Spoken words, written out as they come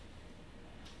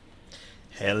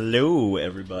Hello,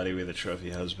 everybody with the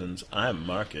Trophy Husbands. I'm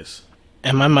Marcus.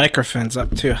 And my microphone's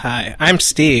up too high. I'm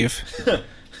Steve.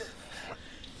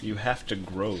 You have to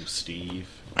grow, Steve.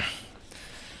 You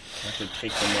have to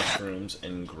take the mushrooms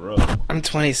and grow. I'm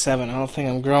 27. I don't think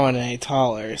I'm growing any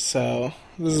taller, so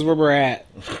this is where we're at.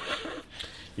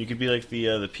 You could be like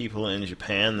the people in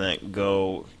Japan that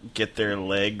go get their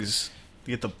legs,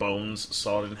 get the bones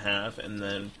sawed in half, and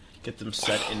then get them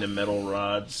set into metal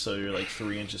rods so you're like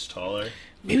 3 inches taller.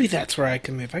 Maybe that's where I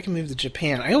can move. I can move to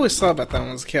Japan. I always thought about that when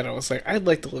I was a kid. I was like, I'd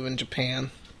like to live in Japan.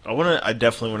 I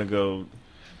definitely want to go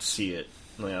see it.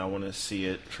 Like, I want to see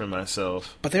it for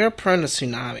myself. But they're prone to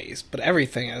tsunamis. But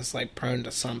everything is like prone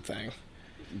to something.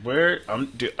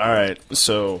 Alright,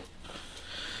 so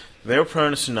they were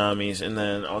prone to tsunamis, and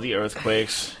then all the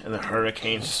earthquakes and the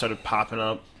hurricanes just started popping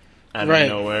up out of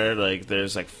nowhere. Like,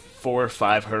 there's like 4 or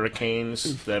 5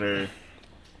 hurricanes that are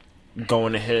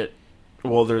going to hit.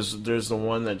 Well, there's the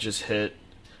one that just hit,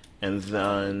 and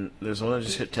then there's one that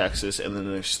just hit Texas, and then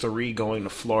there's 3 going to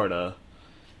Florida.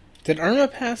 Did Irma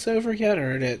pass over yet,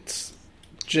 or it's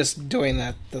just doing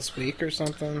that this week or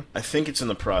something? I think it's in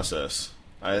the process.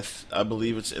 I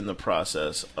believe it's in the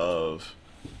process of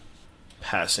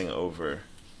passing over.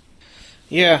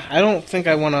 Yeah, I don't think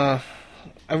I want to...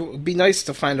 It would be nice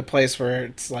to find a place where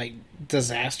it's, like,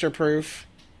 disaster-proof.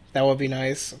 That would be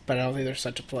nice, but I don't think there's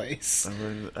such a place. Are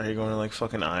you going to, like,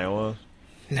 fucking Iowa?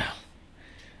 No.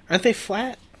 Aren't they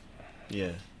flat?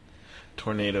 Yeah.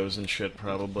 Tornadoes and shit,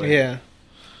 probably. Yeah.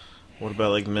 What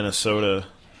about, like, Minnesota?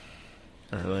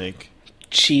 Or, like...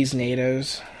 Cheese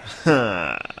nados.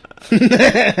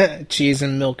 Cheese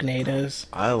and milk nados.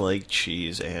 I like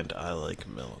cheese and I like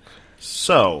milk.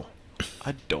 So,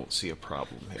 I don't see a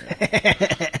problem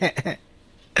here.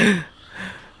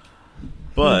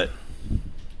 But...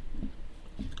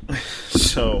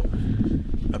 So,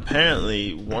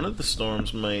 apparently, one of the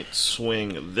storms might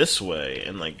swing this way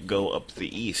and, like, go up the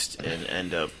east and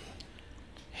end up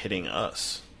hitting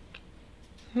us.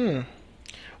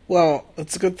 Well,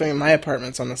 it's a good thing my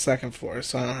apartment's on the 2nd floor,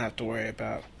 so I don't have to worry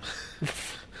about...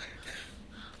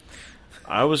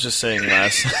 I was just saying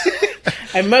last...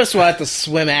 I most will have to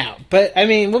swim out, but, I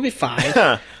mean, we'll be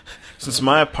fine. Since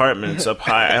my apartment's up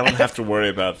high, I don't have to worry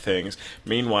about things.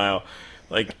 Meanwhile...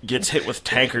 Like, gets hit with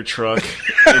tanker truck.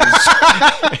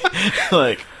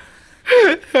 Like...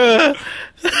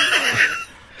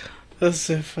 That's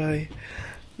so funny.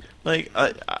 Like,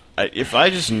 if I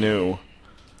just knew,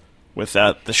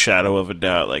 without the shadow of a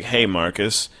doubt, like, hey,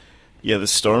 Marcus, yeah, the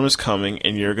storm is coming,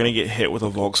 and you're going to get hit with a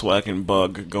Volkswagen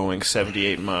Bug going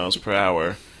 78 miles per hour,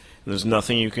 and there's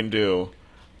nothing you can do,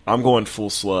 I'm going full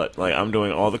slut. Like, I'm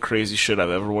doing all the crazy shit I've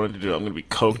ever wanted to do. I'm going to be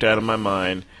coked out of my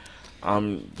mind.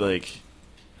 I'm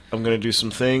going to do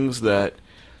some things that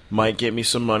might get me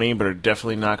some money, but are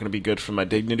definitely not going to be good for my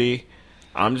dignity.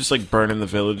 I'm just, like, burning the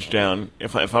village down.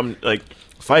 If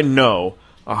I know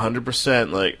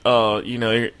 100%, like, oh, you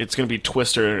know, it's going to be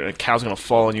Twister and a cow's going to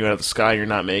fall on you out of the sky and you're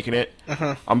not making it,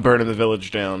 I'm burning the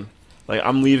village down. Like,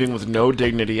 I'm leaving with no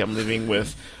dignity. I'm leaving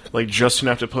with, like, just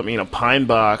enough to put me in a pine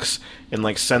box and,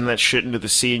 like, send that shit into the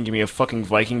sea and give me a fucking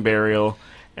Viking burial,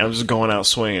 and I'm just going out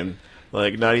swinging.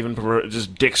 Like, not even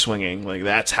just dick swinging. Like,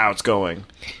 that's how it's going.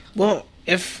 Well,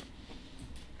 if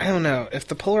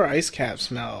the polar ice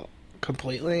caps melt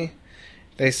completely,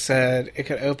 they said it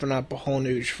could open up a whole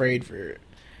new trade route.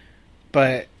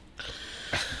 But,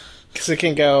 because it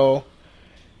can go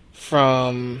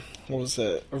from,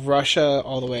 Russia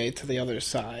all the way to the other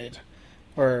side.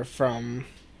 Or from,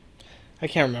 I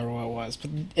can't remember what it was, but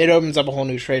it opens up a whole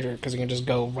new trade route because it can just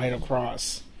go right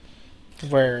across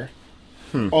where...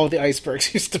 all the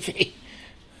icebergs used to be.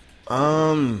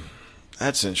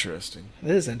 That's interesting.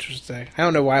 It is interesting. I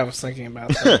don't know why I was thinking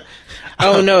about that.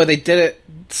 Oh, no, they did it.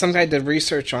 Some guy did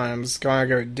research on him, was going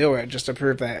to go do it just to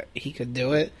prove that he could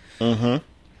do it. Mm-hmm.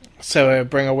 So it would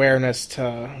bring awareness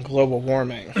to global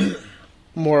warming.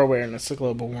 More awareness to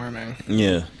global warming.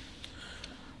 Yeah.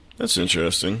 That's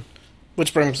interesting.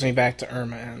 Which brings me back to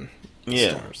Irma and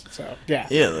storms. So, yeah.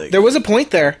 Yeah, there was a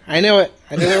point there. I knew it.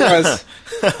 I knew there was.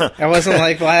 I wasn't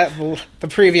like the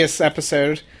previous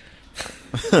episode.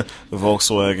 The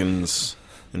Volkswagens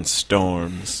and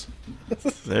storms.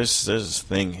 There's this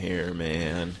thing here,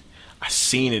 man. I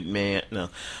seen it, man. No,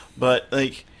 but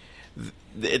like,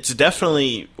 it's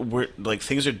definitely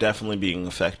things are definitely being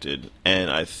affected,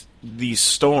 and these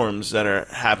storms that are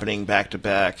happening back to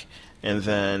back, and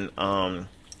then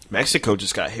Mexico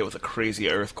just got hit with a crazy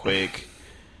earthquake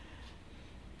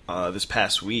this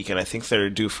past week, and I think they're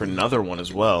due for another one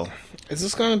as well. Is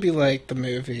this going to be like the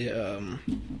movie?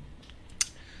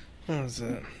 What was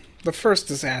it? The first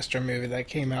disaster movie that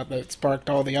came out that sparked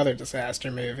all the other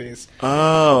disaster movies.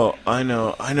 Oh, I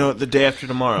know. The Day After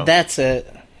Tomorrow. That's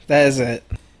it. That is it.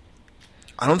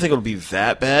 I don't think it'll be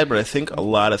that bad, but I think a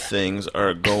lot of things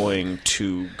are going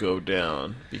to go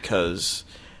down because,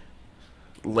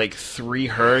 like, 3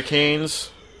 hurricanes.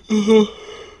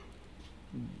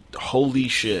 Holy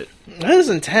shit! That was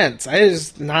intense. I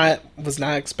was not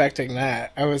expecting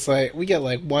that. I was like, we get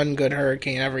like one good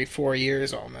hurricane every 4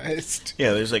 years almost.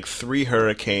 Yeah, there's like 3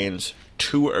 hurricanes,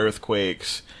 2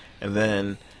 earthquakes, and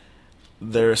then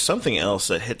there's something else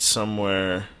that hit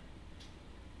somewhere.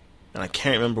 And I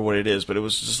can't remember what it is, but it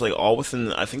was just like all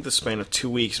within, I think, the span of 2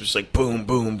 weeks. It was like boom,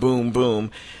 boom, boom,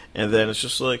 boom. And then it's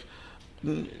just like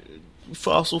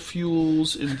fossil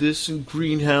fuels and this and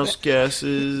greenhouse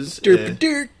gases. Dirt,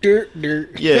 dirt, dirt,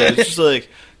 dirt. Yeah, it's just like,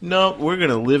 no, we're going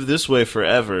to live this way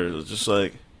forever. It's just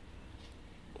like,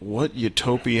 what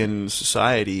utopian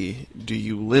society do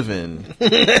you live in?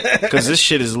 Because this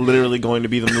shit is literally going to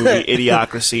be the movie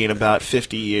Idiocracy in about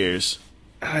 50 years.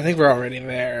 I think we're already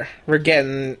there. We're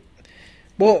getting...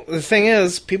 Well, the thing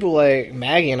is, people like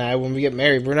Maggie and I, when we get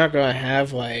married, we're not going to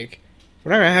have kids.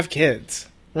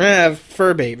 We're going to have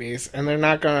fur babies, and they're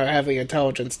not going to have the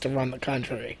intelligence to run the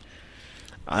country.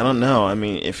 I don't know. I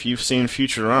mean, if you've seen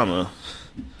Futurama,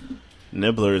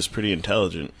 Nibbler is pretty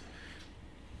intelligent.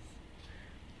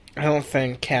 I don't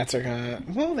think cats are going to...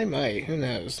 Well, they might. Who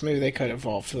knows? Maybe they could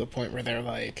evolve to the point where they're,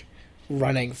 like,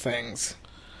 running things.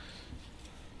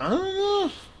 I don't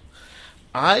know.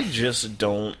 I just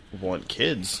don't want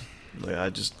kids. Like, I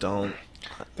just don't.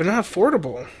 They're not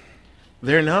affordable.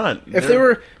 They're not. If they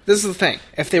were... This is the thing.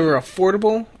 If they were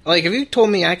affordable... Like, if you told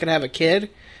me I could have a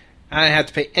kid, I didn't have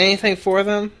to pay anything for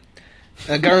them,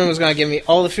 the government was going to give me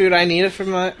all the food I needed for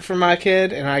my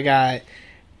kid, and I got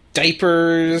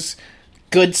diapers,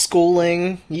 good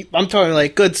schooling. I'm talking,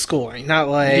 like, good schooling, not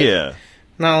like... Yeah.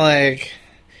 Not like...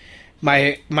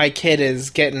 My kid is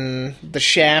getting the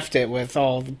shafted with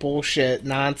all the bullshit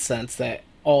nonsense that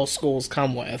all schools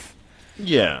come with.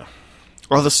 Yeah.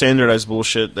 All the standardized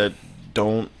bullshit that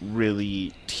don't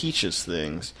really teach us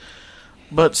things.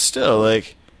 But still,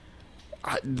 like,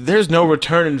 there's no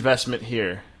return investment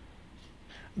here.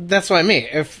 That's what I mean.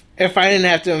 If I didn't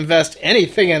have to invest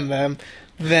anything in them,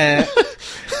 then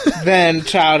then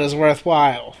child is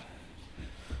worthwhile.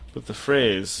 But the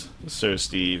phrase, Sir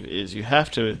Steve, is you have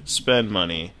to spend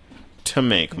money to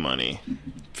make money.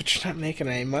 But you're not making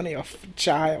any money off a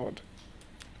child.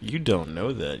 You don't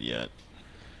know that yet.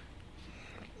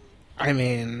 I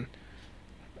mean...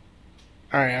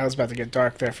 Alright, I was about to get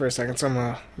dark there for a second, so I'm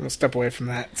gonna step away from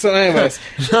that. So anyways...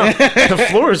 No, the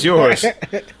floor is yours.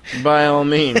 By all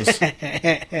means.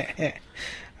 I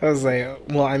was like,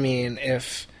 well, I mean,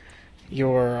 if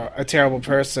you're a terrible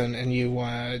person and you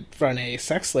want to run a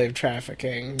sex slave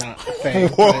trafficking thing.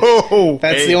 Whoa!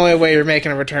 That's the only way you're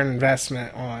making a return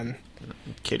investment on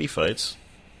kitty fights.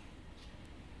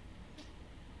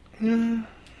 They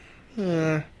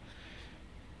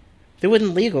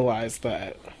wouldn't legalize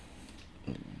that.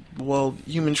 Well,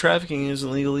 human trafficking isn't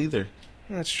legal either.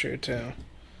 That's true too.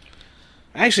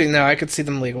 Actually, no, I could see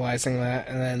them legalizing that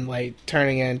and then like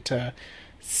turning it into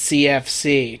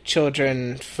CFC,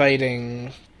 Children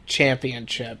Fighting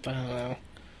Championship. I don't know.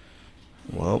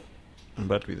 Well, I'm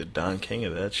about to be the Don King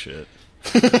of that shit.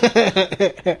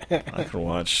 I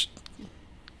can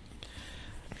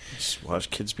just watch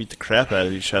kids beat the crap out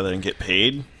of each other and get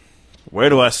paid. Where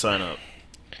do I sign up?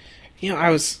 You know,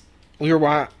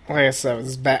 like I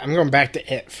said, I'm going back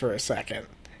to It for a second.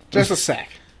 Just a sec.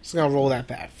 Just gonna roll that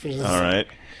back. For just All right.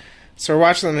 So we're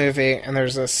watching the movie, and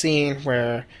there's a scene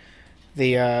where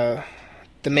the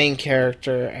main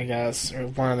character, I guess, or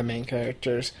one of the main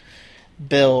characters,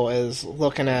 Bill, is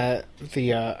looking at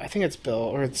the, I think it's Bill,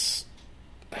 or it's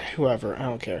whoever, I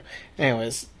don't care.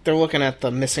 Anyways, they're looking at the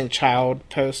missing child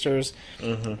posters,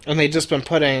 and they've just been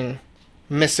putting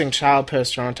missing child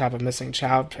poster on top of missing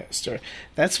child poster.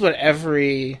 That's what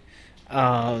every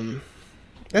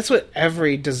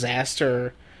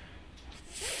disaster,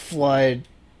 flood,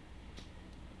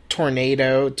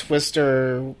 tornado,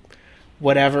 twister,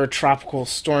 whatever tropical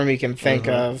storm you can think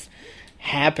of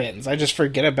happens. I just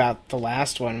forget about the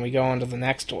last one. We go on to the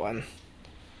next one.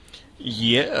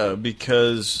 Yeah,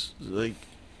 because like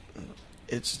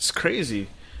it's crazy.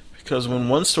 Because when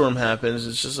one storm happens,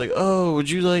 it's just like, oh, would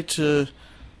you like to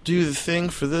do the thing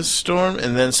for this storm?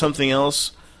 And then something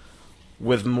else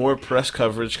with more press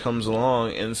coverage comes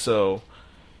along, and so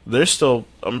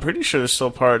I'm pretty sure there's still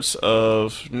parts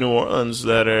of New Orleans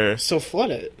that are still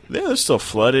flooded. Yeah, they're still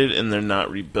flooded, and they're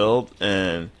not rebuilt,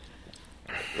 and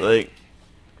like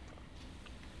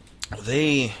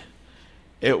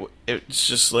it's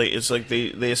just like it's like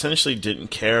they essentially didn't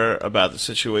care about the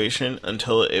situation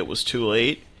until it was too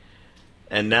late,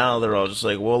 and now they're all just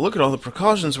like, well, look at all the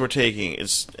precautions we're taking.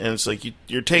 It's like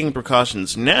you're taking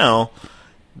precautions now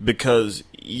because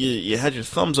you had your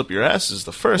thumbs up your asses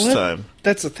the first time.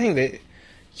 That's the thing, that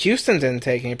Houston didn't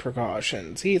take any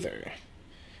precautions either.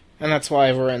 And that's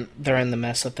why they're in the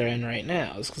mess that they're in right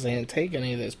now, is because they didn't take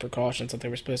any of those precautions that they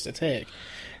were supposed to take.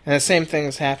 And the same thing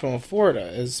has happened with Florida,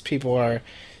 is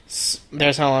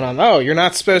they're telling them, oh, you're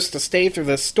not supposed to stay through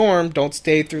the storm, don't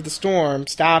stay through the storm,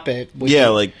 stop it.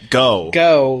 Like, go.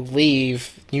 Go,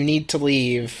 leave, you need to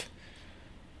leave.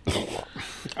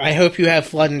 I hope you have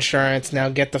flood insurance, now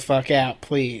get the fuck out,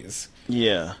 please.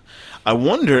 Yeah. I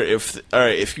wonder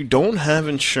if you don't have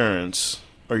insurance,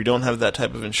 or you don't have that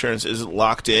type of insurance, is it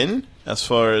locked in as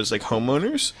far as like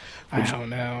homeowners? I don't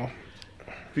know.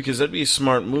 Because that'd be a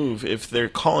smart move if they're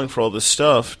calling for all this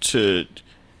stuff to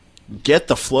get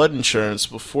the flood insurance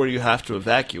before you have to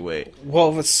evacuate.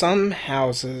 Well, with some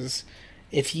houses,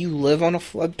 if you live on a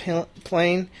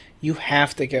floodplain, you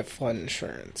have to get flood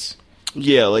insurance.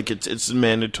 Yeah, like it's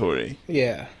mandatory.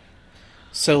 Yeah.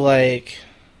 So like,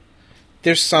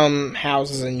 there's some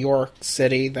houses in York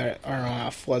City that are on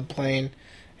a floodplain,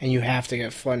 and you have to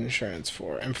get flood insurance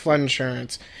for. And flood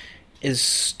insurance is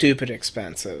stupid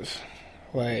expensive.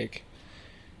 Like,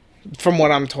 from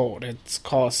what I'm told, it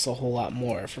costs a whole lot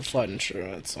more for flood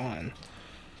insurance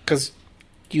because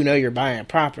you're buying a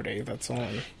property that's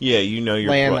on. Yeah, your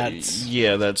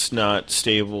land that's not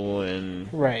stable and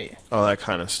right, all that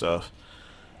kind of stuff.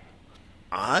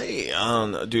 I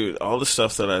don't know, dude. All the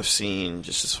stuff that I've seen,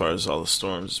 just as far as all the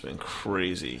storms, has been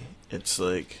crazy. It's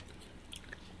like,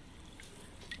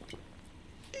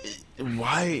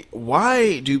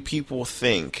 why do people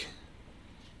think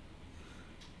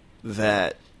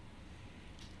that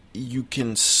you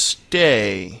can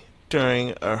stay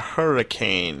during a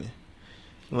hurricane?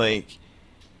 Like,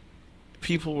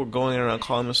 people were going around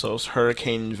calling themselves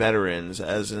hurricane veterans,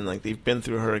 as in, like, they've been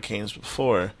through hurricanes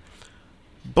before.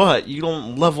 But you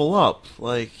don't level up.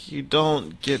 Like, you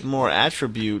don't get more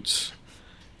attributes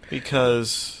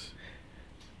because...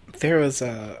 There was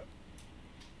I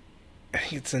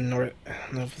think it's in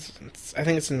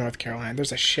North Carolina.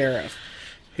 There's a sheriff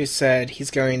who said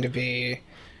he's going to be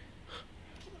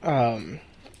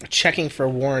checking for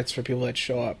warrants for people that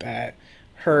show up at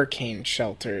hurricane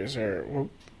shelters, or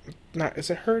not.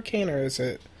 Is it hurricane or is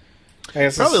it? I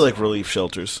guess probably like relief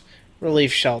shelters.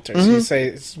 Relief shelters. Mm-hmm. You say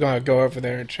it's going to go over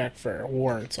there and check for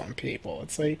warrants on people.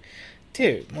 It's like,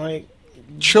 dude, like,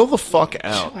 chill the fuck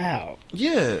out. Chill out.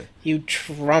 Yeah. You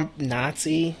Trump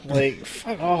Nazi. Like,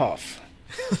 fuck off.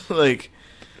 Like,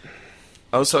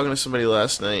 I was talking to somebody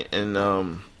last night,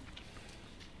 and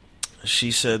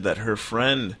she said that her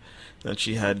friend that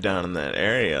she had down in that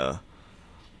area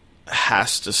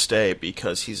has to stay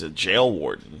because he's a jail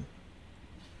warden.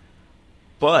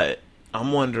 But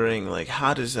I'm wondering, like,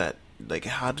 how did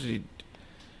he...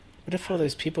 What if all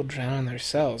those people drown in their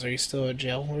cells? Are you still a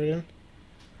jail warden?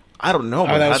 I don't know.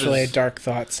 Oh, that was really a dark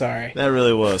thought, sorry. That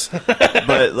really was.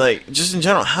 But, like, just in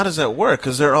general, how does that work?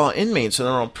 Because they're all inmates and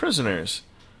they're all prisoners.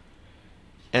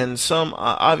 And some,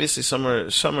 obviously, some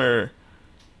are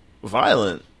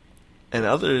violent, and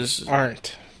others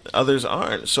aren't. Others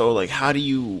aren't. So, like, how do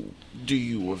you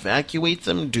evacuate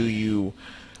them? Do you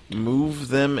move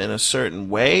them in a certain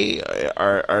way?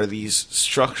 Are these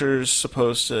structures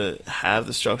supposed to have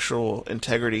the structural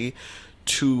integrity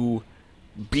to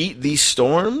beat these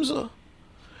storms?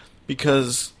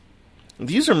 Because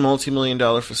these are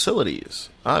multi-million-dollar facilities.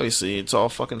 Obviously, it's all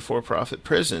fucking for-profit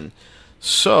prison.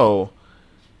 So,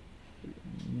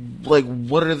 like,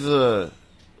 what's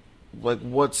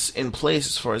in place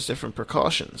as far as different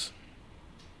precautions?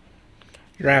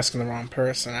 You're asking the wrong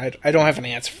person. I don't have an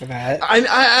answer for that. I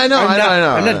know.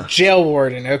 I'm not a jail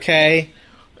warden, okay?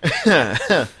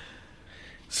 If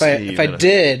I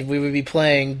did, we would be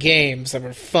playing games that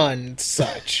were fun and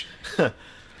such.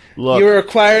 Look. You were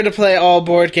required to play all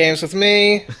board games with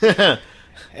me.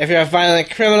 If you're a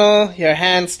violent criminal, your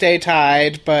hands stay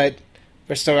tied, but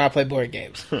we're still going to play board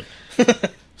games.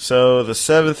 So the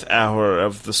 7th hour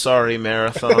of the Sorry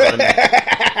Marathon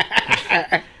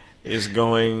is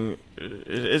going...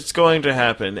 It's going to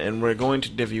happen, and we're going to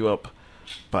divvy you up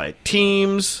by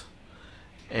teams.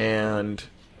 And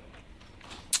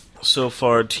so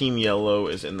far, Team Yellow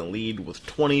is in the lead with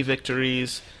 20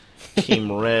 victories.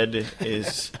 Team Red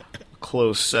is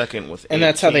close second with 18. And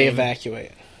that's how they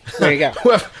evacuate. There you go.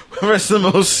 Whoever's the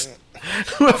most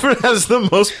Whoever has the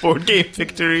most board game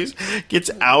victories gets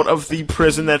out of the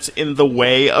prison that's in the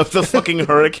way of the fucking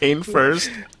hurricane first.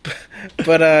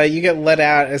 But you get let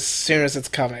out as soon as it's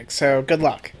coming, so good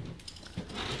luck.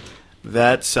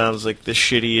 That sounds like the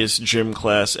shittiest gym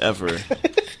class ever.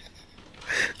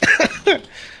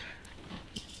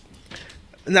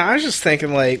 No, I was just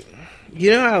thinking, like,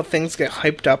 you know how things get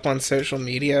hyped up on social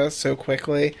media so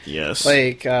quickly? Yes.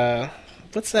 Like,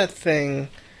 what's that thing,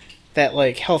 that,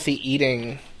 like, healthy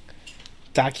eating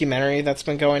documentary that's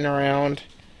been going around?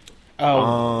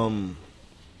 Not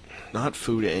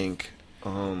Food Inc.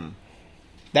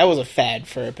 That was a fad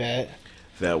for a bit.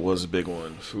 That was a big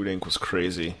one. Food Inc. was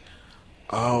crazy.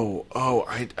 I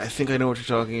think I know what you're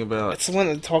talking about. It's the one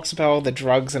that talks about all the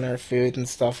drugs in our food and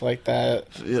stuff like that.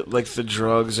 Like the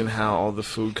drugs and how all the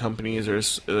food companies are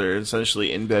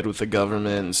essentially in bed with the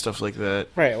government and stuff like that.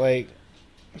 Right, like,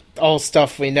 all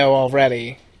stuff we know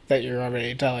already that you're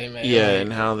already telling me. Yeah, like,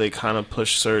 and how they kind of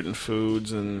push certain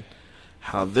foods and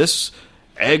how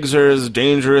eggs are as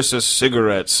dangerous as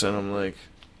cigarettes. And I'm like,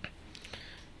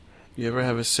 you ever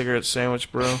have a cigarette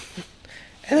sandwich, bro?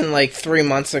 And then, like, 3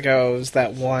 months ago, it was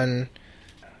that one...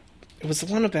 It was the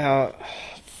one about...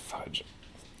 fudge.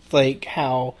 Like,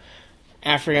 how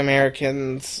African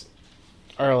Americans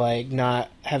are, like,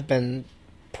 have been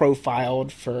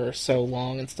profiled for so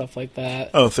long and stuff like that.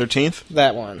 Oh, 13th?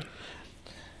 That one.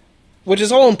 Which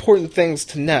is all important things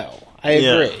to know. I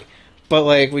agree. Yeah. But,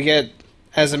 like,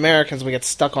 as Americans, we get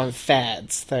stuck on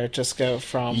fads that just go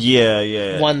from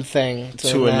one thing to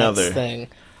the another next thing.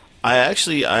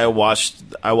 I watched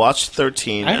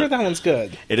 13. I heard that one's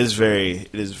good. It is very,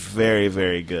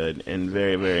 very good and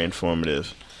very, very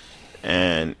informative,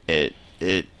 and it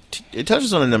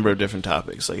touches on a number of different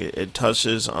topics. Like it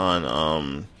touches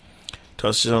on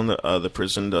the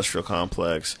prison industrial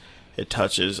complex. It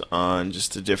touches on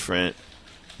just the different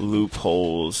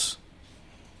loopholes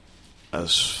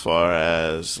as far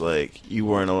as like you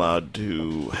weren't allowed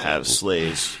to have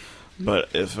slaves. But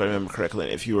if I remember correctly,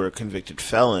 if you were a convicted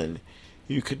felon,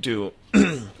 you could do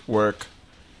work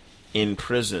in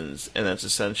prisons, and that's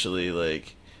essentially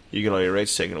like you get all your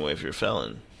rights taken away if you're a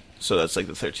felon. So that's like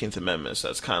the 13th Amendment. So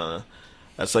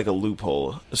that's like a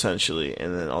loophole essentially,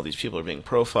 and then all these people are being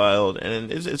profiled,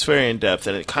 and it's very in depth,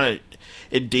 and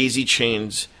it daisy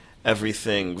chains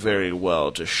everything very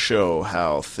well to show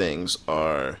how things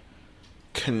are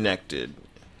connected.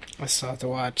 I still have to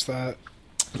watch that.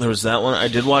 There was that one. I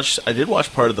did watch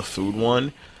part of the food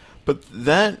one, but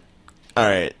that,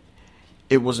 alright,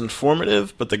 it was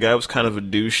informative, but the guy was kind of a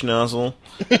douche nozzle.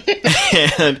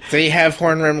 And did he have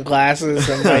horn-rimmed glasses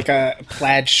and like a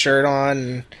plaid shirt on?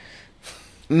 And,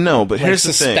 no, but like, here's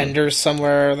the thing. Suspenders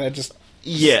somewhere that just...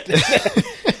 Yeah.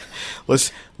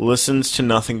 Listens to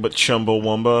nothing but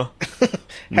Chumbawamba.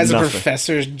 Has nothing. A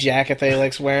professor's jacket that he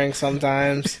likes wearing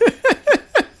sometimes.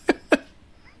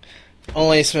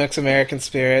 Only smokes American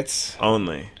spirits.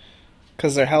 Only.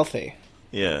 Because they're healthy.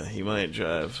 Yeah, he might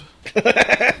drive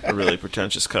a really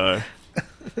pretentious car.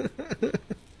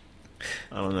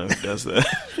 I don't know who does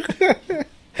that.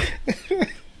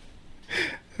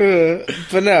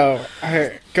 But no,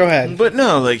 go ahead. But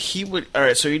no, like he would...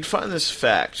 Alright, so he'd find this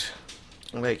fact.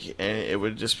 Like, and it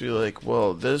would just be like,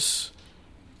 well, these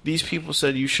people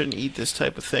said you shouldn't eat this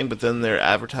type of thing, but then they're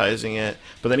advertising it.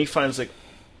 But then he finds like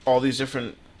all these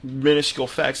different minuscule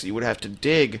facts that you would have to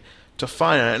dig to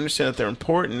find. I understand that they're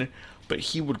important, but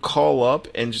he would call up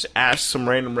and just ask some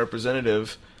random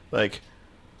representative, like,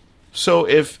 so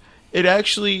if it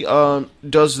actually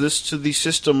does this to the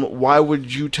system, why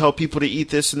would you tell people to eat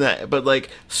this and that? But like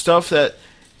stuff that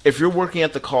if you're working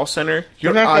at the call center,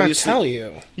 you're not obviously going to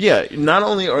tell you. Yeah, not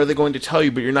only are they going to tell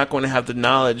you, but you're not going to have the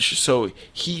knowledge. So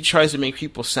he tries to make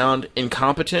people sound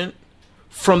incompetent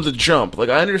from the jump. Like,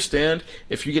 I understand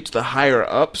if you get to the higher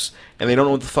ups and they don't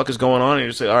know what the fuck is going on, and you're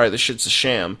just like, all right, this shit's a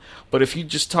sham. But if you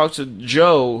just talk to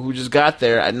Joe, who just got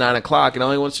there at 9 o'clock, and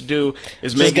all he wants to do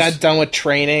is just got done with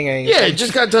training. And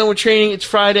just got done with training. It's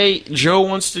Friday. Joe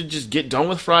wants to just get done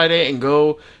with Friday and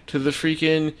go to the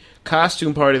freaking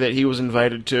costume party that he was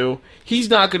invited to. He's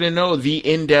not going to know the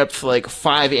in-depth, like,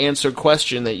 5-answer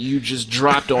question that you just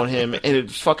dropped on him in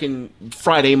fucking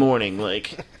Friday morning.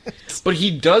 Like, but he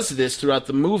does this throughout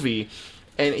the movie,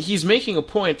 and he's making a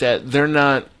point that they're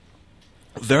not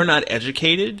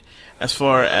educated as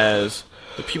far as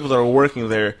the people that are working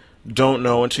there don't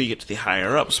know until you get to the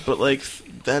higher ups. But like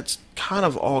that's kind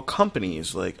of all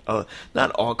companies. Like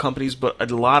not all companies, but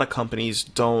a lot of companies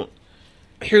don't.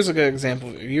 Here's a good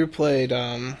example. Have you played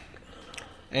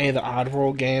any of the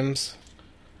Oddworld games?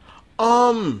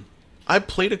 I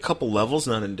played a couple levels,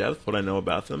 not in depth, but I know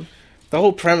about them. the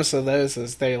whole premise of those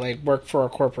is they like work for a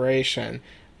corporation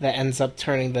that ends up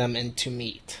turning them into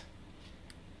meat.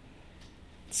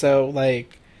 So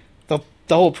like the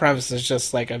whole premise is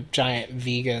just like a giant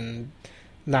vegan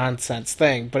nonsense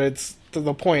thing, but it's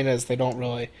the point is you don't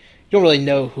really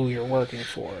know who you're working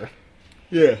for.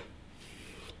 Yeah.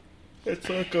 It's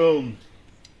like the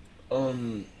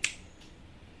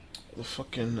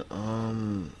fucking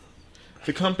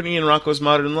the company in Rocko's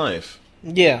Modern Life.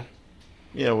 Yeah.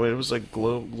 Yeah, well, it was like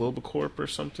Globocorp or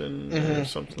something, Mm-hmm. or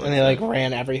something like And they that. like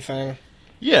ran everything.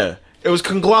 Yeah, it was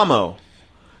Conglamo.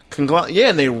 Yeah,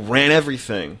 and they ran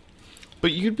everything.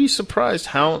 But you'd be surprised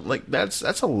how like that's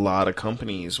a lot of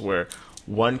companies where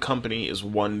one company is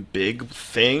one big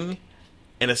thing,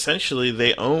 and essentially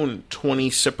they own 20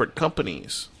 separate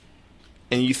companies.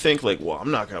 And you think like, well,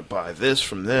 I'm not gonna buy this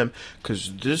from them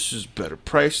because this is better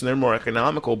price and they're more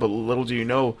economical. But little do you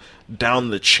know, down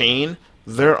the chain,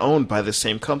 they're owned by the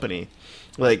same company.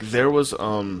 Like I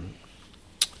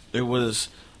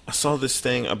saw this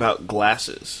thing about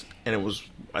glasses, and it was,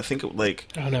 I think it like,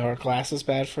 Oh no, are glasses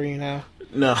bad for you now?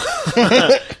 no,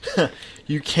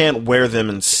 you can't wear them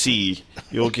and see.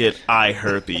 You'll get eye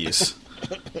herpes.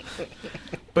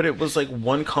 But it was like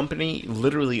one company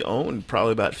literally owned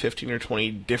probably about 15 or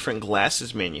 20 different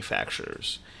glasses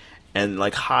manufacturers, and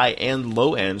like high and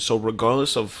low end. So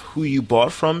regardless of who you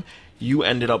bought from, you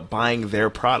ended up buying their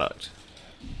product.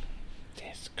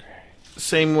 That's great.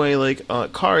 Same way, like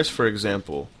cars, for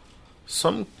example.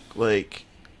 Some like,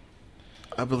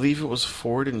 I believe it was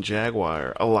Ford and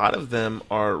Jaguar. A lot of them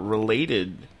are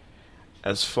related,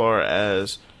 as far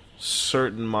as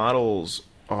certain models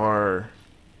are.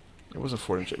 It wasn't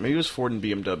Ford and maybe it was Ford and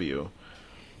BMW,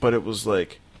 but it was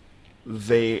like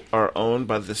they are owned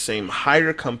by the same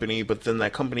hire company, but then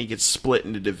that company gets split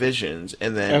into divisions,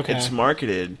 and then Okay. it's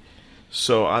marketed.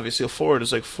 So obviously a Ford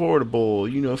is like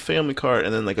affordable, family car,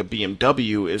 and then like a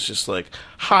BMW is just like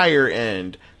higher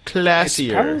end, It's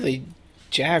classier. probably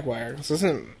Jaguar. 'Cause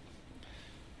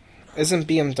isn't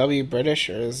BMW British,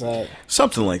 or is that?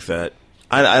 Something like that.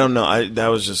 I don't know. That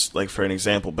was just like for an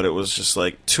example, but it was just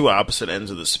like two opposite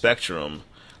ends of the spectrum.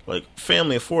 Like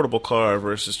family affordable car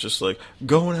versus just like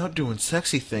going out doing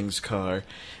sexy things car.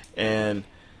 And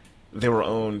they were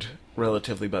owned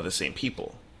relatively by the same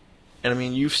people. And I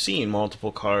mean, you've seen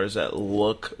multiple cars that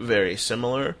look very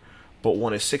similar, but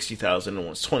one is 60,000 and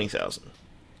one's 20,000.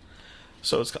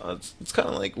 So it's kind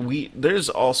of like there's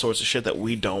all sorts of shit that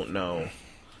we don't know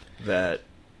that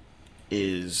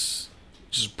is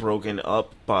just broken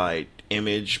up by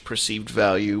image, perceived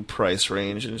value, price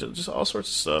range, and just all sorts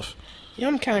of stuff. You know,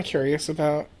 I'm kind of curious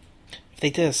about if they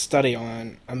did a study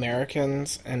on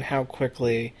Americans and how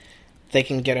quickly they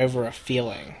can get over a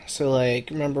feeling. So, like,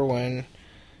 remember when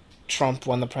Trump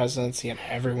won the presidency and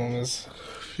everyone was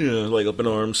Yeah, like up in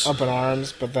arms. up in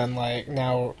arms, but then like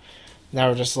now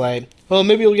we're just like, well,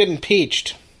 maybe we'll get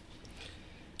impeached.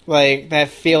 Like that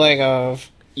feeling of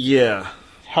Yeah.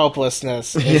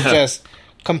 helplessness is Yeah. just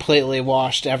completely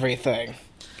washed everything.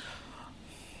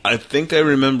 I think I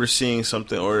remember seeing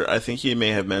something, or I think you may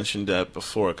have mentioned that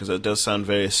before, because it does sound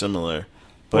very similar.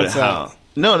 But What's how? that?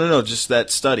 No, just that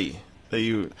study that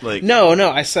you, like... No,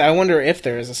 I said I wonder if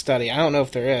there is a study. I don't know if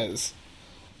there is.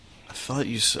 I thought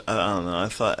you... I don't know. I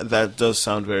thought that does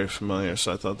sound very familiar,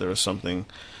 so I thought there was something.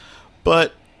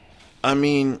 But, I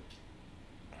mean,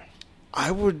 I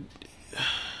would...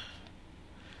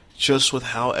 Just with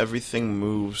how everything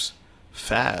moves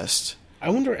fast... I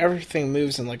wonder if everything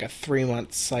moves in like a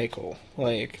 3-month cycle.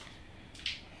 Like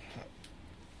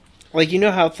you know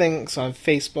how things on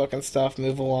Facebook and stuff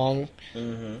move along?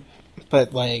 Mm-hmm.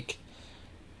 But like,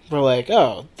 we're like,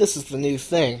 oh, this is the new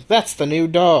thing. That's the new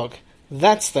dog.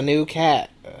 That's the new cat.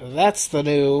 That's the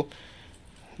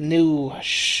new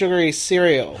sugary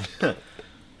cereal.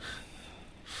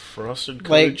 Frosted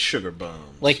colored Like- sugar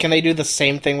bombs. Like, can they do the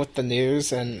same thing with the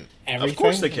news and everything?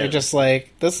 course they can. They're just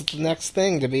like, this is the next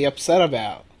thing to be upset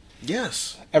about.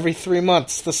 Yes. Every 3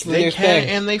 months, this is the They new can, thing.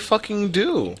 and they fucking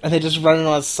do. And they just run it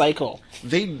on a cycle.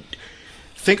 They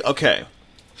think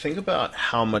about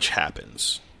how much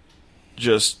happens.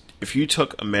 Just if you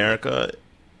took America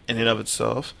in and of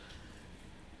itself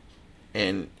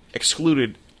and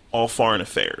excluded all foreign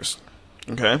affairs,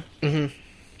 okay? Mhm.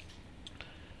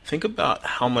 Think about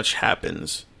how much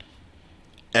happens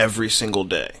every single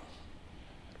day.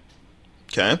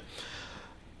 Okay?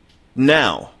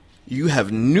 Now, you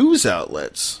have news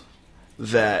outlets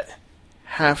that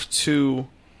have to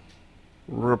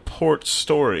report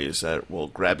stories that will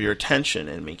grab your attention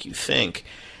and make you think.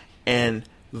 And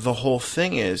the whole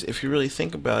thing is, if you really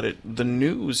think about it, the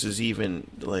news is even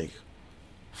like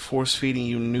force feeding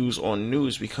you news on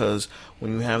news, because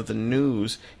when you have the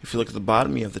news, if you look at the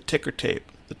bottom, you have the ticker tape.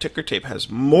 The ticker tape has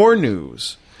more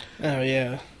news. Oh,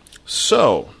 yeah.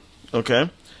 So, okay,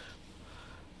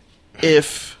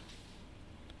 if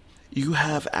you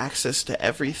have access to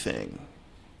everything,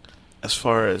 as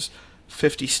far as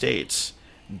 50 states,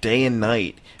 day and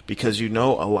night, because you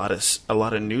know a lot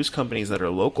of news companies that are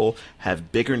local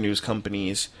have bigger news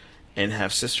companies and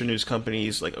have sister news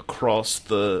companies like across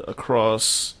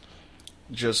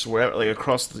just wherever, like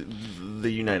across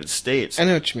the United States. I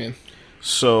know what you mean.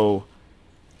 So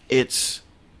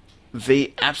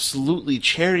they absolutely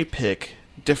cherry pick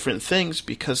different things,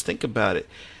 because think about it,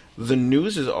 the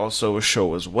news is also a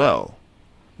show as well.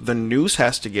 The news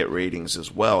has to get ratings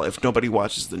as well. If nobody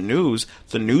watches the news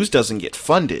doesn't get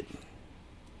funded.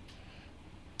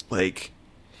 Like,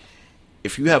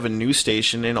 if you have a news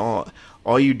station and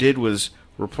all you did was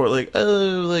report like,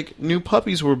 oh, like new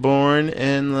puppies were born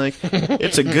and like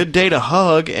it's a good day to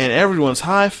hug and everyone's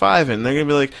high-fiving, they're gonna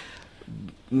be like,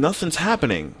 nothing's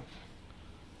happening.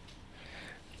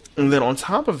 And then on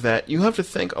top of that, you have to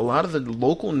think a lot of the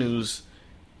local news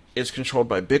is controlled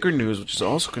by bigger news, which is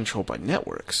also controlled by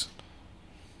networks.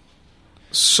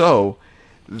 So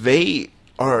they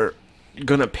are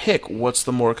going to pick what's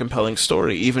the more compelling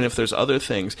story, even if there's other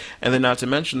things. And then not to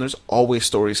mention, there's always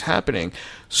stories happening.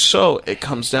 So it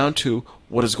comes down to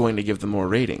what is going to give them more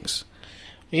ratings.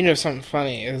 You know, something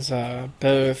funny is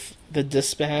both the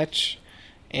Dispatch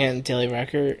and Daily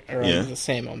Record are under the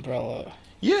same umbrella.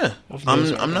 Yeah,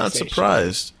 I'm not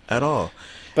surprised at all.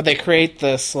 But they create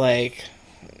this, like,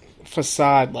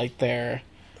 facade like they're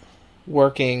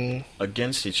working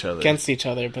against each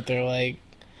other, but they're like,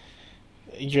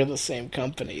 you're the same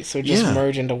company, so just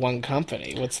merge into one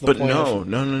company. What's the point? But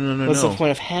no. What's the point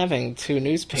of having two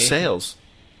newspapers? Sales.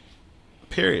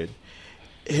 Period.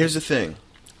 Here's the thing.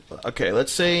 Okay,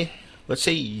 let's say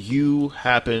you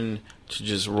happen to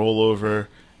just roll over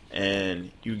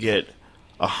and you get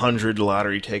 100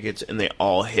 lottery tickets and they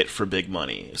all hit for big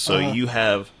money. So you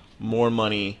have more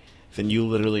money than you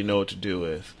literally know what to do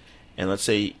with. And let's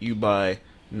say you buy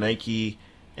Nike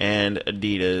and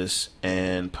Adidas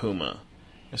and Puma.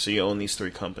 And so you own these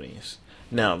three companies.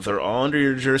 Now, they're all under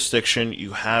your jurisdiction.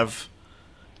 You have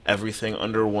everything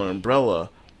under one umbrella.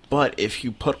 But if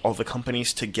you put all the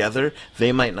companies together,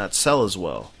 they might not sell as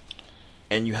well.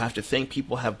 And you have to think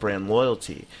people have brand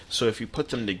loyalty. So if you put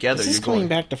them together, you're going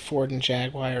back to Ford and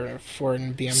Jaguar or Ford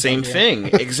and BMW. Same thing,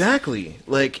 exactly.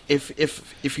 Like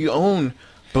if you own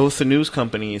both the news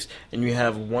companies and you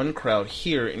have one crowd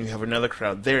here and you have another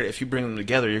crowd there, if you bring them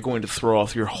together, you're going to throw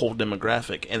off your whole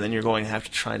demographic, and then you're going to have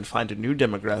to try and find a new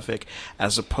demographic,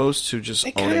 as opposed to just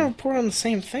they kind of report on the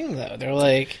same thing though. They're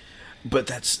like.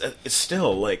 But it's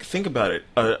still, like, think about it.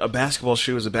 A basketball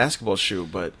shoe is a basketball shoe,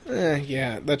 but...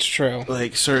 yeah, that's true.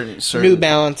 Like, certain... New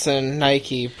Balance and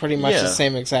Nike, pretty much the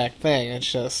same exact thing.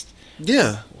 It's just...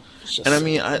 Yeah. It's just and I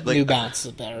mean, New Balance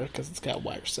is better because it's got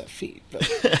wider set feet. But.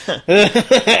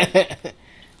 It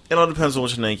all depends on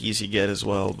which Nikes you get as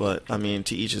well, but, I mean,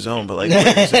 to each his own. But, like, for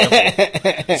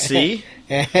example... See?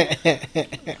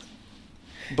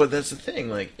 But that's the thing,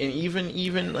 like, and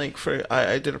even like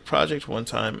I did a project one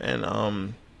time, and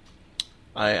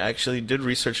I actually did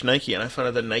research Nike, and I found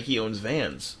out that Nike owns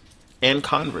Vans and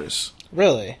Converse.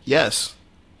 Really? Yes.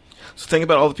 So think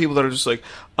about all the people that are just like,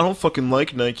 I don't fucking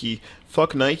like Nike.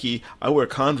 Fuck Nike. I wear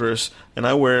Converse and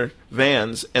I wear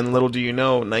Vans, and little do you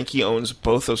know, Nike owns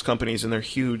both those companies, and they're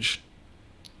huge.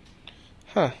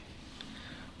 Huh.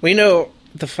 Well, you know,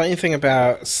 the funny thing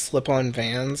about slip-on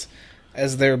Vans.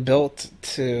 As they're built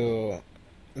to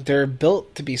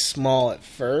be small at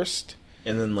first,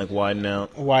 and then like widen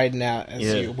out as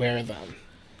you wear them.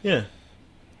 Yeah.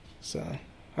 So,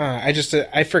 I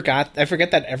forgot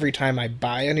that every time I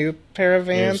buy a new pair of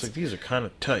Vans, it's like, these are kind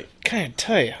of tight. I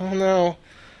don't know.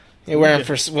 You wear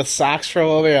them with socks for a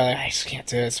little bit. You're like, I just can't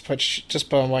do this. Just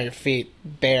put them on your feet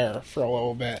bare for a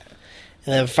little bit,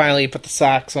 and then finally you put the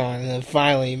socks on, and then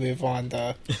finally you move on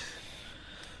to.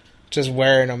 Just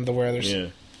wearing them to where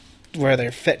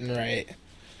they're fitting right.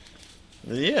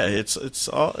 Yeah, it's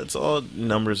all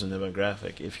numbers and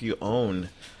demographic. If you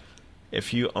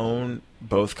own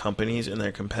both companies and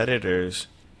their competitors,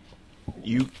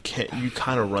 you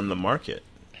kind of run the market.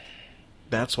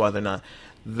 That's why they're not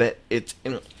that it's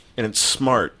and it's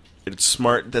smart. It's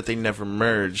smart that they never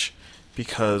merge,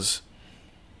 because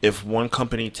if one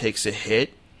company takes a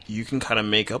hit, you can kind of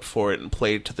make up for it and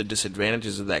play to the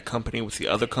disadvantages of that company with the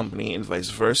other company and vice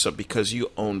versa, because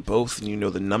you own both and you know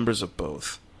the numbers of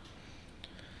both.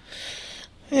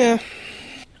 Yeah.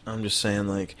 I'm just saying,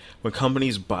 like, when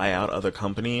companies buy out other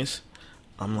companies,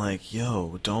 I'm like,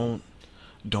 yo, don't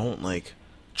don't like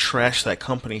trash that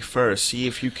company first. See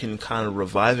if you can kind of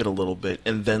revive it a little bit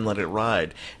and then let it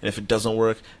ride. And if it doesn't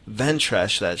work, then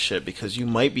trash that shit, because you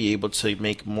might be able to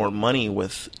make more money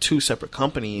with two separate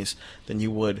companies than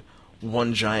you would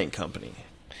one giant company.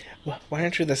 Why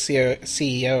aren't you the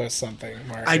CEO of something,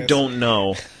 Marcus? I don't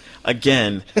know.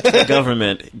 Again, the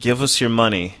government, give us your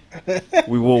money.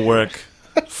 We will work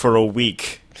for a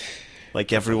week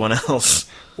like everyone else.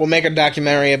 We'll make a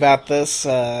documentary about this.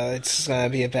 It's going to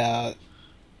be about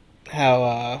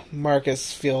how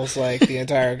Marcus feels like the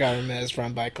entire government is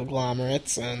run by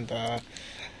conglomerates, and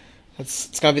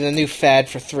it's going to be the new fad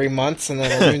for 3 months, and then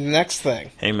we'll do the next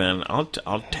thing. Hey man,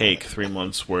 I'll take 3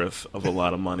 months worth of a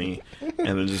lot of money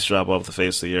and then just drop off the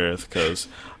face of the earth, because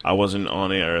I wasn't on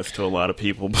the earth to a lot of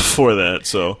people before that.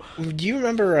 So do you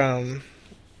remember?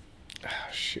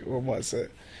 What was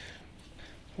it?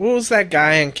 What was that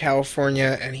guy in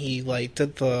California? And he like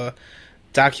did the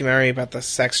documentary about the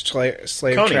sex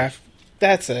slave Coney. traffic.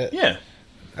 That's it. yeah.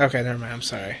 Okay, never mind. I'm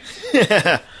sorry.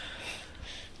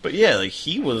 But yeah, like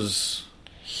he was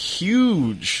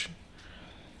huge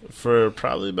for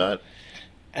probably about.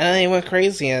 And then he went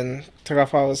crazy and took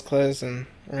off all his clothes and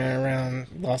ran around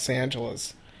Los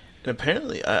Angeles.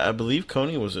 Apparently, I believe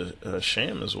Coney was a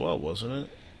sham as well, wasn't it?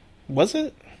 Was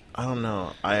it? I don't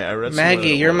know. I read. Maggie,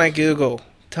 somewhere you're that it my was. Google.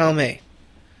 Tell me.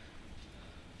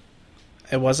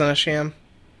 It wasn't a sham?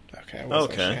 Okay, it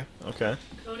wasn't a Okay. sham. Okay.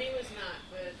 Coney was not,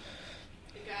 but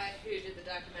the guy who did the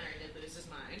documentary did lose his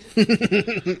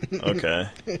mind. Okay.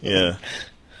 Yeah.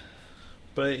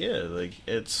 But yeah, like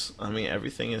it's. I mean,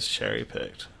 everything is cherry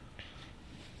picked.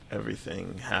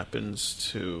 Everything happens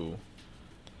to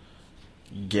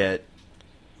get.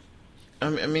 I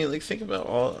mean, like think about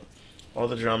all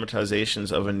the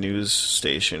dramatizations of a news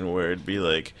station where it'd be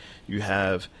like you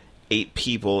have 8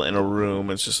 people in a room.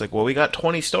 It's just like, well, we got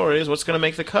 20 stories. What's going to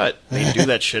make the cut? They do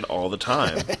that shit all the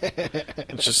time.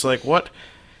 It's just like, what?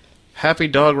 Happy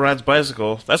dog rides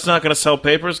bicycle. That's not going to sell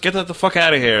papers. Get that the fuck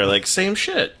out of here. Like, same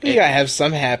shit. You gotta have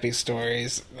some happy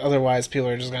stories. Otherwise, people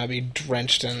are just gonna be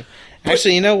drenched in.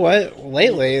 Actually, you know what?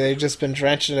 Lately, they've just been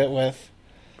drenching it with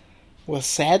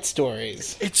sad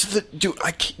stories. It's the dude.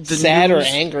 The Sad news, or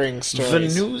angering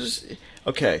stories. The news.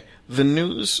 Okay, the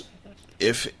news.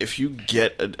 If you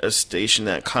get a station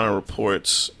that kind of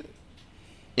reports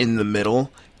in the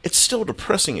middle, it's still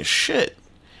depressing as shit.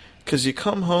 Because you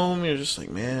come home, you're just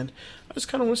like, man, I just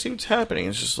kind of want to see what's happening.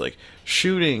 It's just like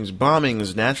shootings,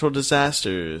 bombings, natural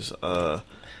disasters. Oh,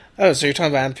 so you're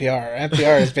talking about NPR.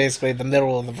 NPR is basically the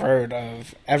middle of the road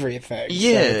of everything.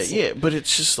 Yeah, yeah, but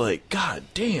it's just like, god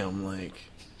damn, like.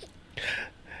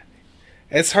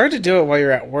 It's hard to do it while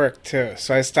you're at work, too,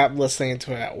 so I stopped listening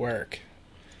to it at work.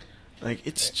 Like,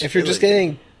 it's If you're just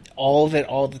getting all of it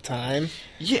all the time.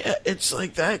 Yeah, it's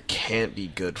like, that can't be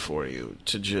good for you,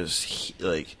 to just,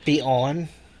 like, Be on.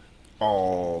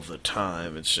 all the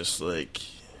time. It's just like...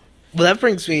 Well, that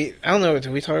brings me... I don't know,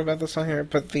 did we talk about this on here?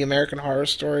 But the American Horror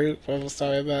Story, what I was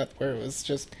talking about, where it was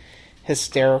just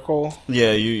hysterical.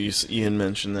 Yeah, Ian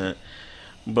mentioned that.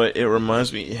 But it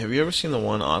reminds me, have you ever seen the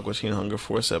one Aqua Teen Hunger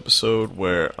Force episode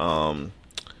where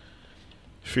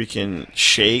freaking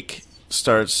Shake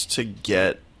starts to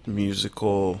get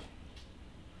musical...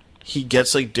 He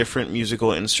gets like different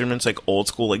musical instruments, like old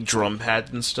school, like drum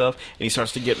pads and stuff, and he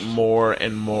starts to get more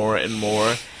and more and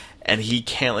more, and he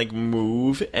can't like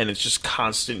move, and it's just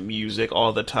constant music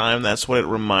all the time. That's what it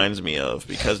reminds me of,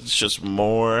 because it's just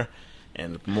more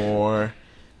and more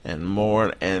and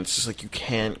more, and it's just like you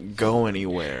can't go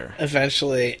anywhere.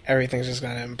 Eventually, everything's just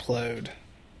going to implode.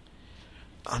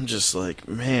 I'm just like,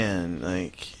 man,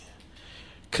 like...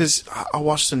 Because I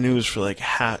watch the news for like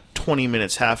 20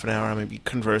 minutes, half an hour, I may be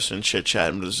conversing and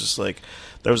chit-chatting, but it's just like,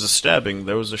 there was a stabbing,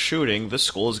 there was a shooting, this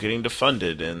school is getting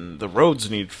defunded, and the roads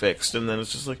need fixed, and then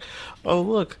it's just like, oh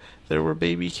look, there were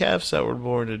baby calves that were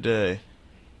born today.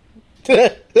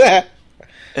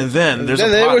 And then there's Then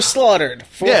a they pot- were slaughtered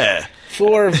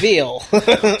for veal.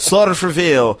 slaughtered for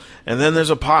veal, and then there's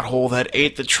a pothole that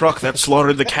ate the truck that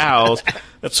slaughtered the cows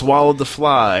that swallowed the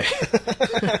fly.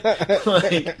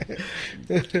 Like,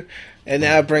 And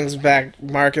now it brings back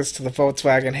Marcus to the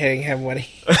Volkswagen hitting him when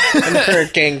when the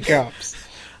hurricane comes.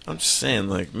 I'm just saying,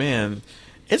 like, man,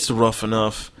 it's rough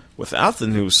enough without the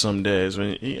news some days.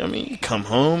 When you come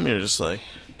home, you're just like,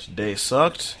 today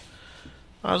sucked.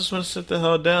 I just want to sit the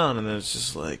hell down, and then it's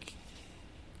just like,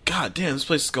 god damn, this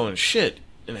place is going to shit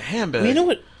in a handbag. Well, you know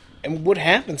what? And what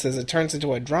happens is it turns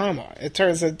into a drama. It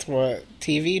turns into a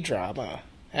TV drama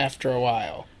after a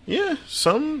while. Yeah,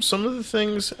 some of the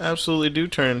things absolutely do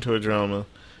turn into a drama,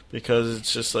 because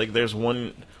it's just like there's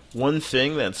one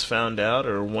thing that's found out,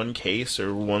 or one case,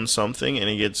 or one something, and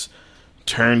it gets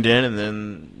turned in, and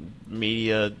then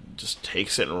media just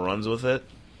takes it and runs with it.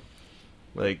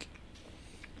 Like,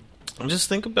 just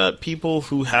think about people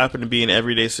who happen to be in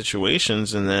everyday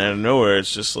situations, and then out of nowhere,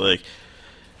 it's just like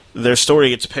their story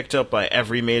gets picked up by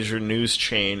every major news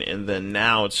chain, and then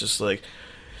now it's just like,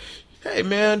 hey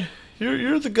man,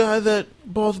 you're the guy that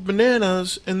bought the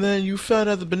bananas, and then you found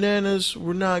out the bananas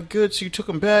were not good, so you took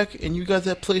them back, and you got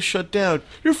that place shut down.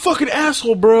 You're a fucking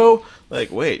asshole, bro.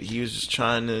 Like, wait, he was just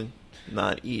trying to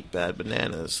not eat bad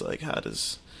bananas. Like, how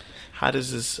does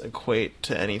this equate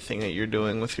to anything that you're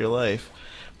doing with your life?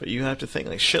 But you have to think,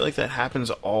 like, shit like that happens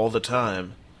all the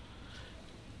time.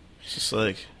 It's just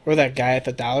like... Or that guy at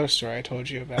the dollar store I told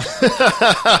you about.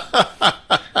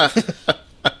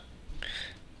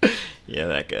 Yeah,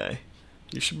 that guy.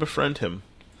 You should befriend him.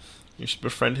 You should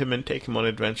befriend him and take him on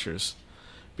adventures.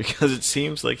 Because it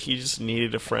seems like he just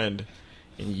needed a friend.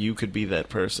 And you could be that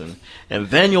person. And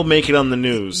then you'll make it on the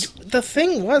news. The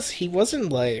thing was, he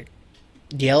wasn't, like,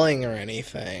 yelling or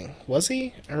anything. Was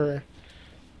he? Or...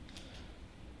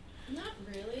 Not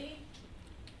really.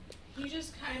 He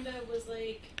just kind of was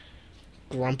like...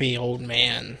 grumpy old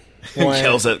man.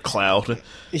 Yells at Cloud.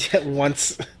 Yeah,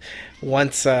 wants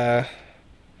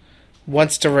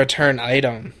to return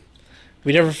item.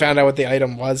 We never found out what the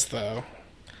item was, though.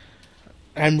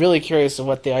 I'm really curious of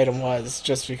what the item was,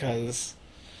 just because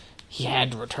he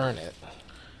had to return it.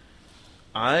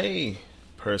 I,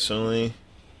 personally,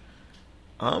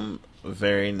 I'm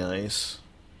very nice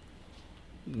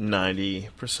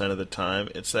 90% of the time.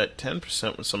 It's that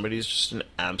 10% when somebody's just an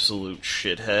absolute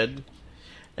shithead.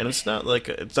 And it's not like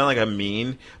I'm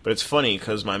mean, but it's funny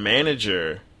because my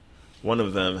manager, one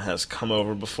of them, has come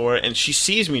over before, and she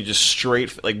sees me just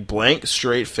straight, like blank,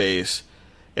 straight face,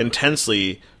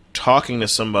 intensely talking to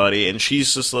somebody, and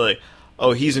she's just like,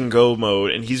 "Oh, he's in go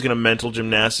mode, and he's gonna mental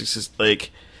gymnastics. It's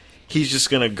like he's just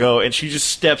gonna go," and she just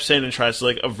steps in and tries to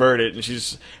like avert it,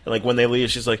 and like when they leave,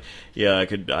 she's like, "Yeah, I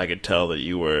could tell that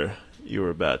you were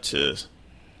about to."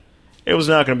 It was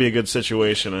not going to be a good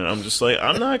situation, and I'm just like,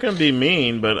 I'm not going to be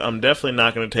mean, but I'm definitely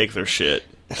not going to take their shit.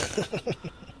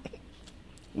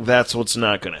 That's what's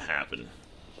not going to happen.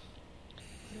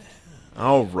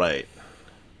 All right.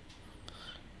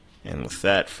 And with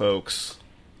that, folks,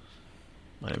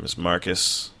 my name is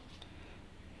Marcus.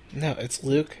 No, it's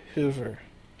Luke Hoover.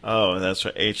 Oh, that's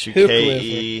right.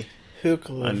 HUKE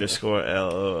Hoover. underscore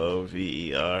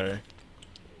LOOVER.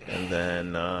 And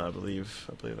then I believe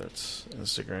that's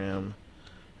Instagram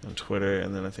and Twitter,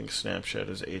 and then I think Snapchat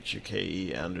is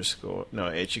HUKE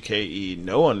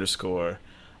no underscore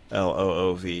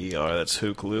LOOVER. That's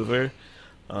Hook Louver.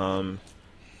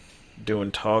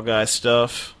 Doing tall guy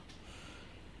stuff.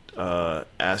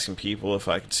 Asking people if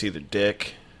I could see their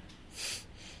dick.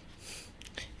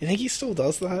 You think he still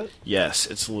does that? Yes,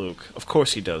 it's Luke. Of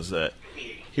course he does that.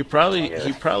 He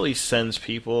probably sends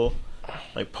people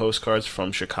like postcards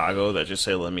from Chicago that just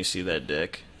say, "Let me see that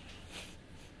dick."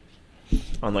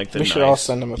 On like the we should all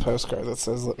send him a postcard that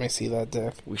says, "Let me see that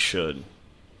dick." We should.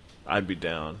 I'd be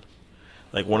down.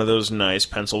 Like one of those nice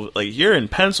like you're in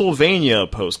Pennsylvania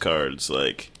postcards,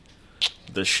 like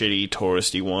the shitty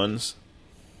touristy ones.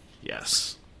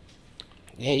 Yes.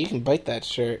 Yeah, you can bite that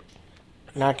shirt.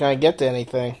 Not gonna get to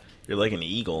anything. You're like an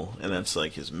eagle, and that's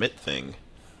like his mitt thing.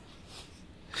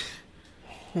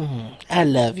 I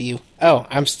love you. Oh,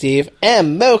 I'm Steve.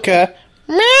 And Mocha.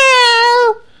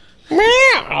 Meow!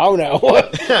 Meow! Oh no.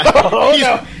 Oh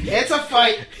no. It's a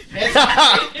fight. It's a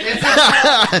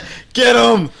fight. Get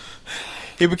him!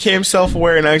 He became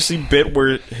self-aware and actually bit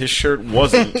where his shirt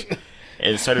wasn't.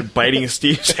 And started biting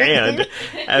Steve's hand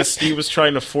as Steve was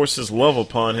trying to force his love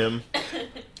upon him.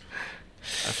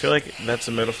 I feel like that's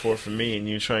a metaphor for me and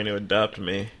you trying to adopt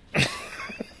me.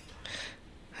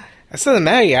 That's not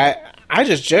Maggie. I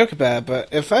just joke about it, but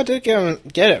if I did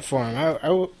get it for him, I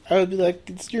would be like,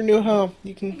 "It's your new home.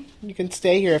 You can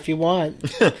stay here if you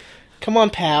want. Come on,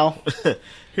 pal."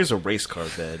 Here's a race car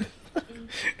bed.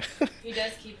 He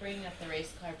does keep bringing up the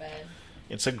race car bed.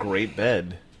 It's a great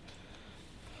bed.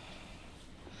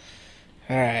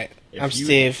 All right, I'm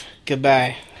Steve.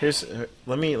 Goodbye.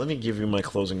 Let me give you my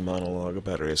closing monologue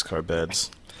about race car beds.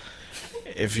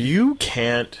 If you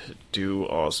can't do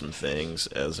awesome things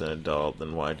as an adult,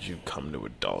 then why did you come to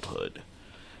adulthood?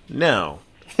 Now,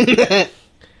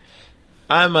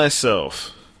 I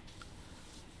myself,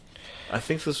 I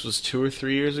think this was 2 or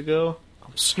 3 years ago,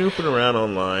 I'm snooping around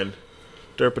online,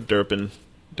 derping,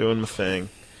 doing my thing,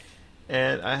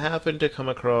 and I happened to come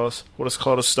across what is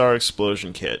called a Star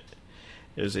Explosion Kit.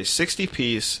 It is a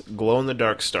 60-piece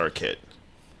glow-in-the-dark star kit.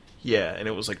 Yeah, and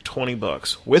it was like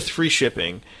 $20 with free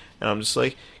shipping. And I'm just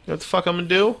like, you know what the fuck I'm gonna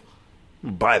do? I'm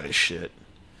gonna buy this shit.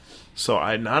 So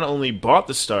I not only bought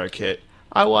the Star Kit,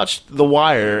 I watched The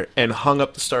Wire and hung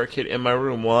up the Star Kit in my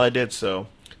room while I did so.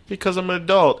 Because I'm an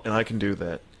adult and I can do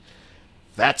that.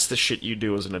 That's the shit you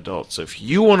do as an adult. So if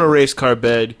you want a race car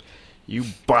bed, you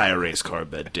buy a race car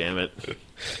bed, damn it.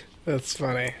 That's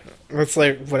funny. That's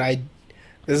like what I...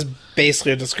 This is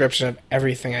basically a description of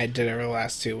everything I did over the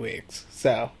last 2 weeks.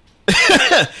 So...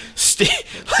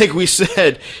 Like we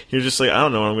said, you're just like, I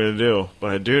don't know what I'm going to do.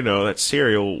 But I do know that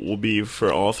cereal will be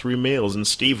for all 3 males in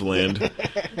Steveland.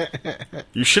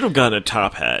 You should have gotten a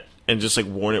top hat and just like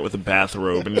worn it with a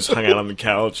bathrobe and just hung out on the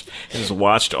couch and just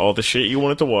watched all the shit you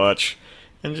wanted to watch.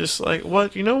 And just like,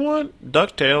 what? You know what?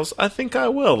 DuckTales, I think I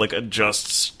will. Like,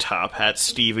 adjusts top hat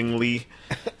Stevingly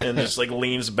and just like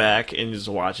leans back and just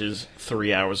watches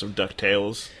 3 hours of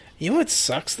DuckTales. You know what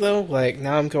sucks though? Like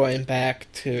now I'm going back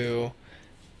to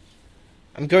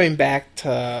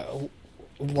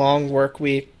long work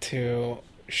week to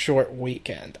short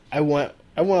weekend. I want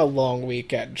a long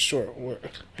weekend, short work.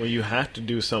 Well, you have to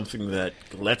do something that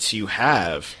lets you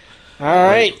have. All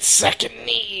right, second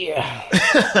knee.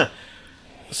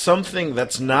 Something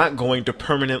that's not going to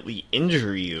permanently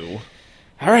injure you.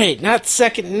 All right, not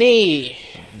second knee.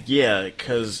 Yeah,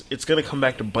 because it's going to come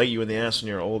back to bite you in the ass when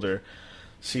you're older.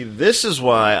 See, this is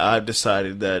why I've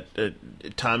decided that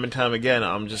time and time again,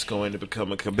 I'm just going to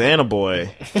become a cabana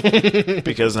boy.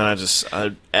 Because then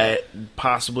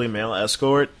possibly male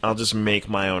escort, I'll just make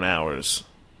my own hours.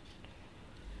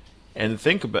 And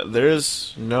think about it,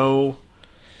 there's no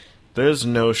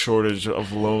shortage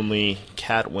of lonely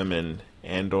cat women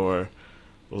and or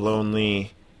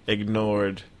lonely,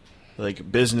 ignored,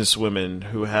 like, business women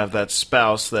who have that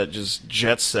spouse that just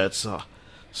jet sets.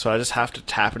 So I just have to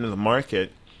tap into the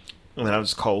market, and then I'll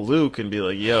just call Luke and be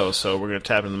like, yo, so we're going to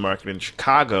tap into the market in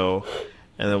Chicago,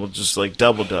 and then we'll just, like,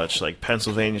 double dutch, like,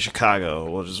 Pennsylvania, Chicago.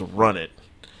 We'll just run it.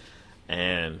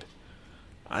 And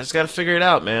I just got to figure it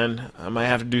out, man. I might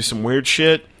have to do some weird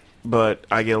shit, but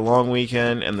I get a long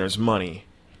weekend, and there's money.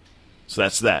 So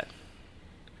that's that.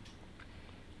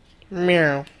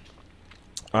 Meow.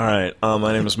 All right,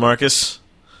 my name is Marcus.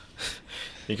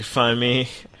 You can find me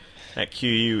at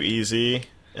QUEZMAV.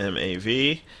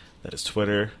 That is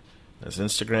Twitter. That's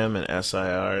Instagram, and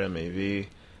SIRMAV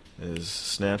is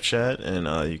Snapchat.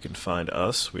 And you can find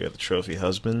us. We are the Trophy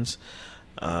Husbands,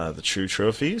 the True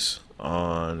Trophies,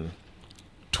 on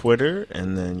Twitter.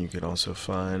 And then you can also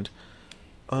find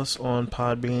us on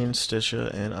Podbean, Stitcher,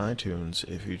 and iTunes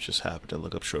if you just happen to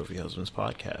look up Trophy Husbands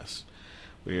Podcast.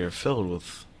 We are filled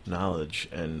with knowledge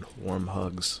and warm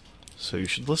hugs, so you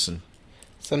should listen.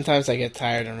 Sometimes I get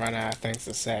tired and run out of things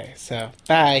to say, so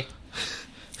bye.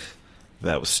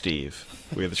 That was Steve.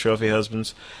 We are the Trophy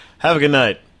Husbands. Have a good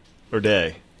night, or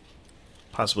day,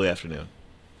 possibly afternoon.